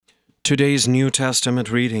Today's New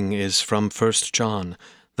Testament reading is from 1 John,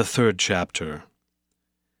 the 3rd chapter.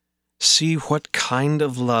 See what kind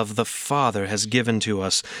of love the Father has given to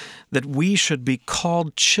us, that we should be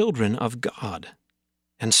called children of God.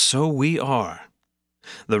 And so we are.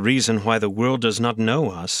 The reason why the world does not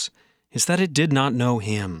know us is that it did not know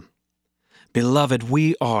Him. Beloved,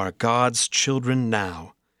 we are God's children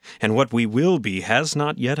now, and what we will be has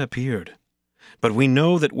not yet appeared. But we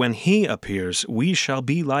know that when He appears, we shall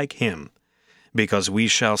be like Him, because we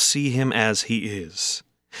shall see Him as He is.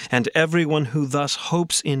 And everyone who thus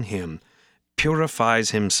hopes in Him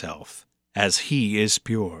purifies himself, as He is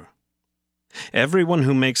pure. Everyone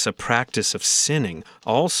who makes a practice of sinning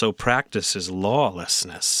also practices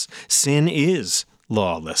lawlessness. Sin is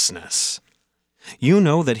lawlessness. You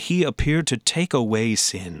know that He appeared to take away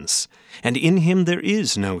sins, and in Him there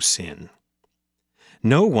is no sin.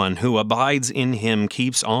 No one who abides in Him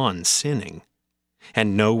keeps on sinning,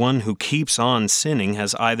 and no one who keeps on sinning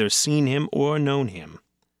has either seen Him or known Him.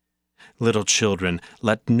 Little children,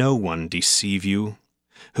 let no one deceive you.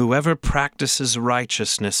 Whoever practices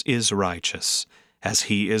righteousness is righteous, as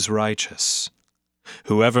He is righteous.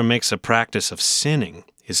 Whoever makes a practice of sinning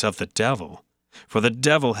is of the devil, for the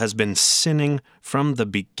devil has been sinning from the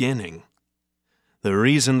beginning. The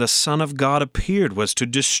reason the Son of God appeared was to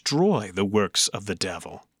destroy the works of the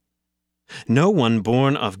devil. No one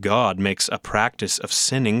born of God makes a practice of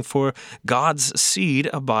sinning, for God's seed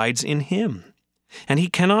abides in him, and he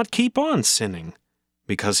cannot keep on sinning,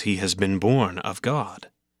 because he has been born of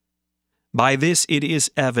God. By this it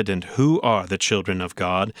is evident who are the children of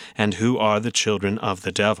God and who are the children of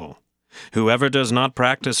the devil. Whoever does not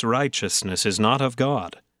practice righteousness is not of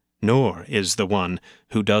God, nor is the one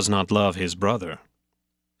who does not love his brother.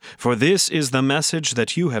 For this is the message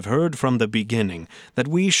that you have heard from the beginning, that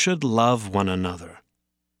we should love one another.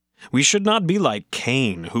 We should not be like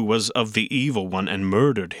Cain, who was of the evil one and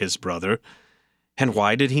murdered his brother. And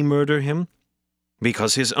why did he murder him?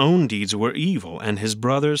 Because his own deeds were evil and his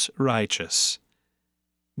brother's righteous.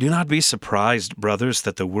 Do not be surprised, brothers,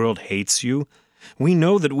 that the world hates you. We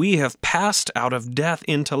know that we have passed out of death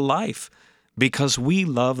into life, because we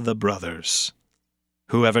love the brothers.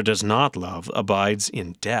 Whoever does not love abides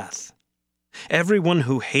in death. Everyone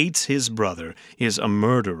who hates his brother is a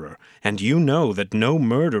murderer, and you know that no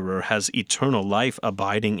murderer has eternal life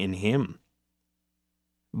abiding in him.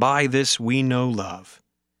 By this we know love,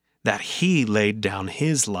 that He laid down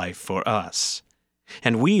His life for us,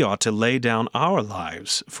 and we ought to lay down our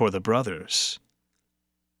lives for the brothers.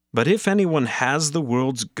 But if anyone has the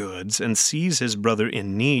world's goods and sees his brother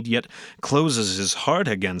in need, yet closes his heart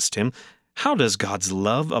against him, how does God's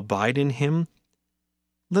love abide in him?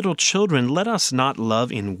 Little children, let us not love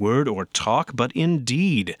in word or talk, but in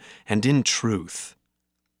deed and in truth.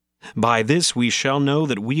 By this we shall know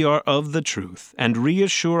that we are of the truth, and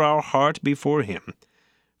reassure our heart before Him.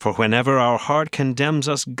 For whenever our heart condemns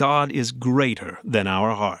us, God is greater than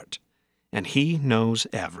our heart, and He knows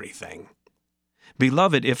everything.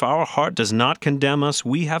 Beloved, if our heart does not condemn us,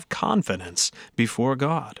 we have confidence before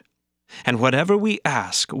God. And whatever we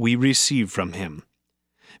ask, we receive from Him,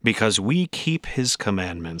 because we keep His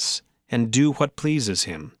commandments and do what pleases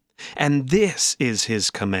Him. And this is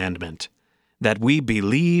His commandment, that we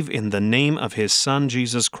believe in the name of His Son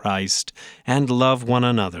Jesus Christ and love one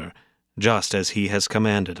another, just as He has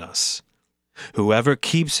commanded us. Whoever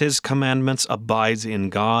keeps His commandments abides in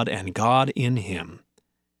God and God in him.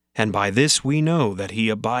 And by this we know that He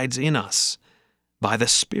abides in us, by the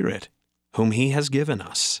Spirit whom He has given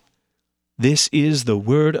us. This is the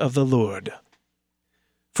word of the Lord.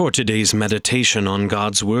 For today's meditation on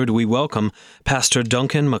God's Word, we welcome Pastor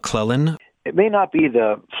Duncan McClellan. It may not be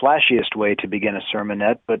the flashiest way to begin a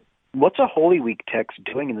sermonette, but what's a Holy Week text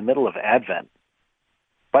doing in the middle of Advent?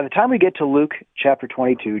 By the time we get to Luke chapter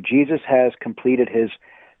 22, Jesus has completed His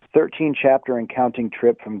 13-chapter and counting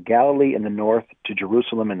trip from Galilee in the north to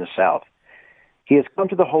Jerusalem in the south. He has come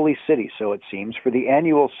to the holy city, so it seems, for the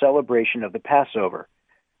annual celebration of the Passover,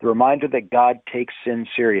 the reminder that God takes sin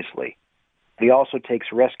seriously. He also takes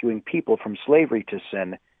rescuing people from slavery to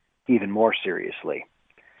sin even more seriously.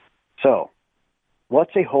 So,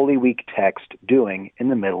 what's a Holy Week text doing in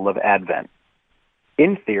the middle of Advent?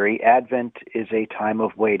 In theory, Advent is a time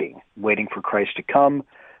of waiting for Christ to come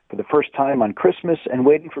for the first time on Christmas and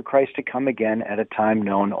waiting for Christ to come again at a time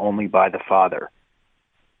known only by the Father.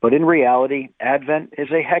 But in reality, Advent is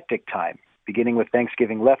a hectic time, beginning with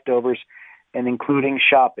Thanksgiving leftovers and including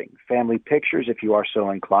shopping, family pictures if you are so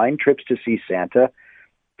inclined, trips to see Santa,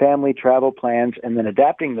 family travel plans, and then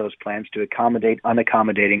adapting those plans to accommodate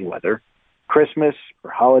unaccommodating weather, Christmas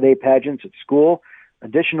or holiday pageants at school,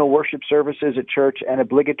 additional worship services at church, and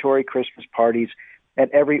obligatory Christmas parties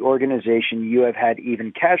at every organization you have had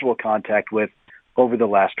even casual contact with over the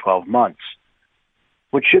last 12 months.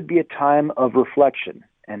 What should be a time of reflection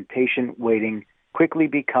and patient waiting quickly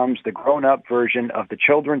becomes the grown-up version of the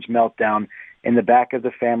children's meltdown in the back of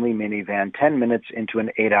the family minivan 10 minutes into an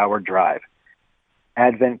 8-hour drive.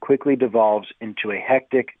 Advent quickly devolves into a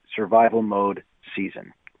hectic survival mode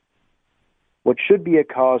season. What should be a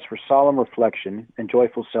cause for solemn reflection and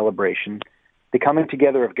joyful celebration, the coming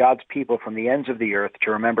together of God's people from the ends of the earth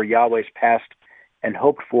to remember Yahweh's past and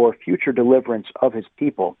hoped for future deliverance of his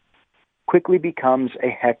people, quickly becomes a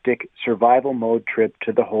hectic survival mode trip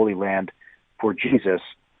to the Holy Land for Jesus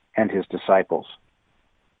and his disciples.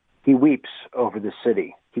 He weeps over the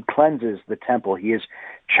city. He cleanses the temple. He is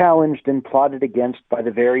challenged and plotted against by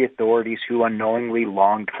the very authorities who unknowingly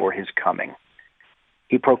longed for his coming.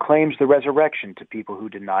 He proclaims the resurrection to people who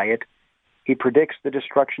deny it. He predicts the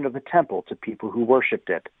destruction of the temple to people who worshipped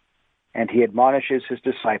it. And he admonishes his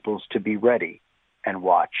disciples to be ready and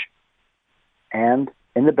watch. And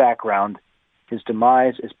in the background, his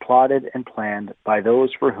demise is plotted and planned by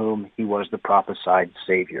those for whom he was the prophesied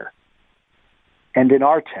Savior. And in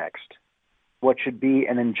our text, what should be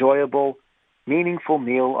an enjoyable, meaningful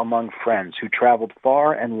meal among friends who traveled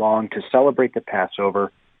far and long to celebrate the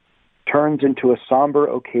Passover turns into a somber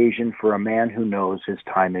occasion for a man who knows his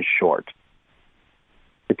time is short.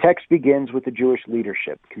 The text begins with the Jewish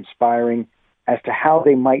leadership conspiring as to how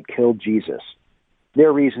they might kill Jesus.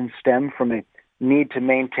 Their reasons stem from a need to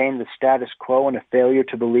maintain the status quo and a failure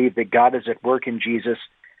to believe that God is at work in Jesus,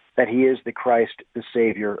 that he is the Christ, the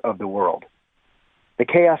Savior of the world. The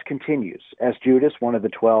chaos continues as Judas, one of the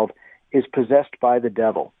 12, is possessed by the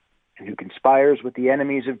devil, and who conspires with the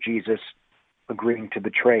enemies of Jesus, agreeing to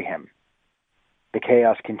betray him. The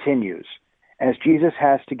chaos continues as Jesus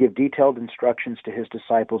has to give detailed instructions to his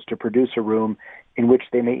disciples to produce a room in which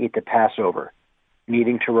they may eat the Passover,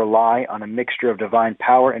 needing to rely on a mixture of divine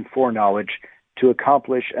power and foreknowledge to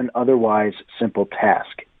accomplish an otherwise simple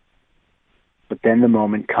task. But then the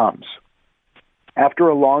moment comes. After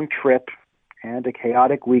a long trip and a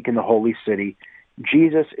chaotic week in the holy city,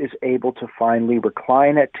 Jesus is able to finally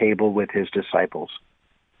recline at table with his disciples.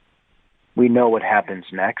 We know what happens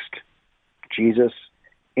next. Jesus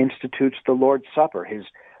institutes the Lord's Supper, his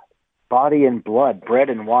body and blood, bread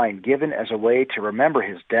and wine, given as a way to remember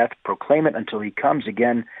his death, proclaim it until he comes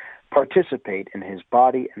again, participate in his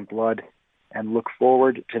body and blood, and look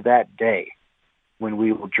forward to that day when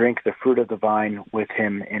we will drink the fruit of the vine with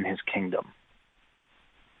him in his kingdom.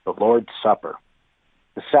 The Lord's Supper,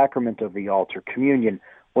 the sacrament of the altar, communion,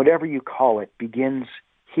 whatever you call it, begins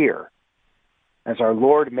here, as our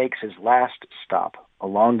Lord makes his last stop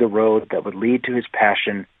along the road that would lead to his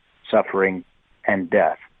passion, suffering, and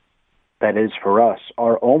death. That is, for us,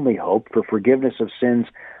 our only hope for forgiveness of sins,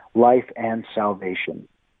 life, and salvation.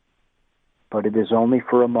 But it is only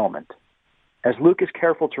for a moment, as Luke is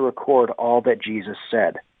careful to record all that Jesus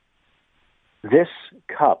said. This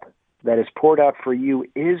cup that is poured out for you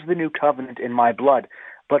is the new covenant in my blood,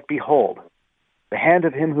 but behold, the hand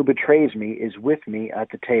of him who betrays me is with me at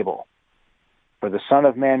the table. For the Son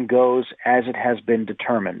of Man goes as it has been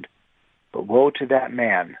determined, but woe to that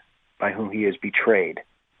man by whom he is betrayed.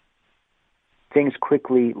 Things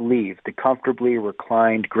quickly leave the comfortably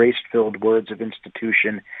reclined, grace-filled words of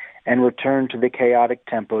institution and return to the chaotic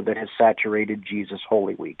tempo that has saturated Jesus'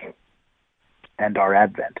 Holy Week and our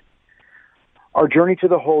Advent. Our journey to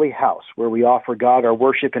the Holy House, where we offer God our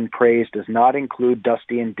worship and praise, does not include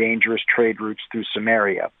dusty and dangerous trade routes through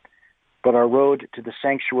Samaria, but our road to the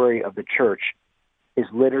sanctuary of the church is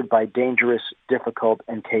littered by dangerous, difficult,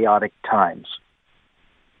 and chaotic times.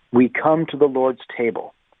 We come to the Lord's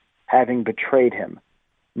table, having betrayed him,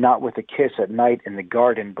 not with a kiss at night in the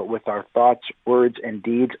garden, but with our thoughts, words, and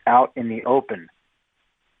deeds out in the open,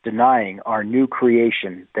 denying our new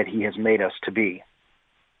creation that he has made us to be.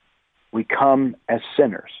 We come as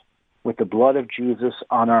sinners, with the blood of Jesus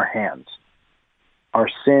on our hands, our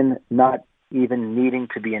sin not even needing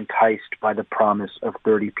to be enticed by the promise of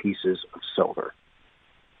 30 pieces of silver.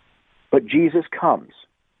 But Jesus comes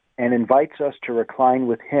and invites us to recline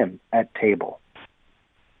with him at table.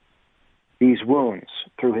 These wounds,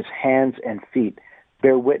 through his hands and feet,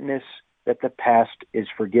 bear witness that the past is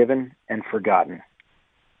forgiven and forgotten,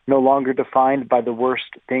 no longer defined by the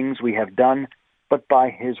worst things we have done, but by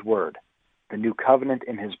his word, the new covenant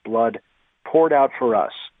in his blood poured out for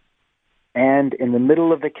us. And in the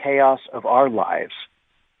middle of the chaos of our lives,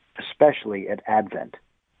 especially at Advent,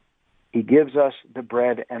 he gives us the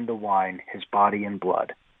bread and the wine, his body and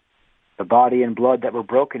blood. The body and blood that were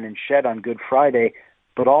broken and shed on Good Friday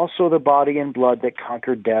but also the body and blood that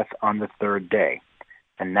conquered death on the third day,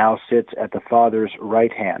 and now sits at the Father's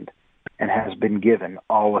right hand, and has been given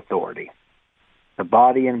all authority. The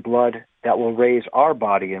body and blood that will raise our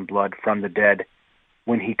body and blood from the dead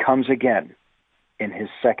when he comes again in his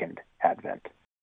second advent.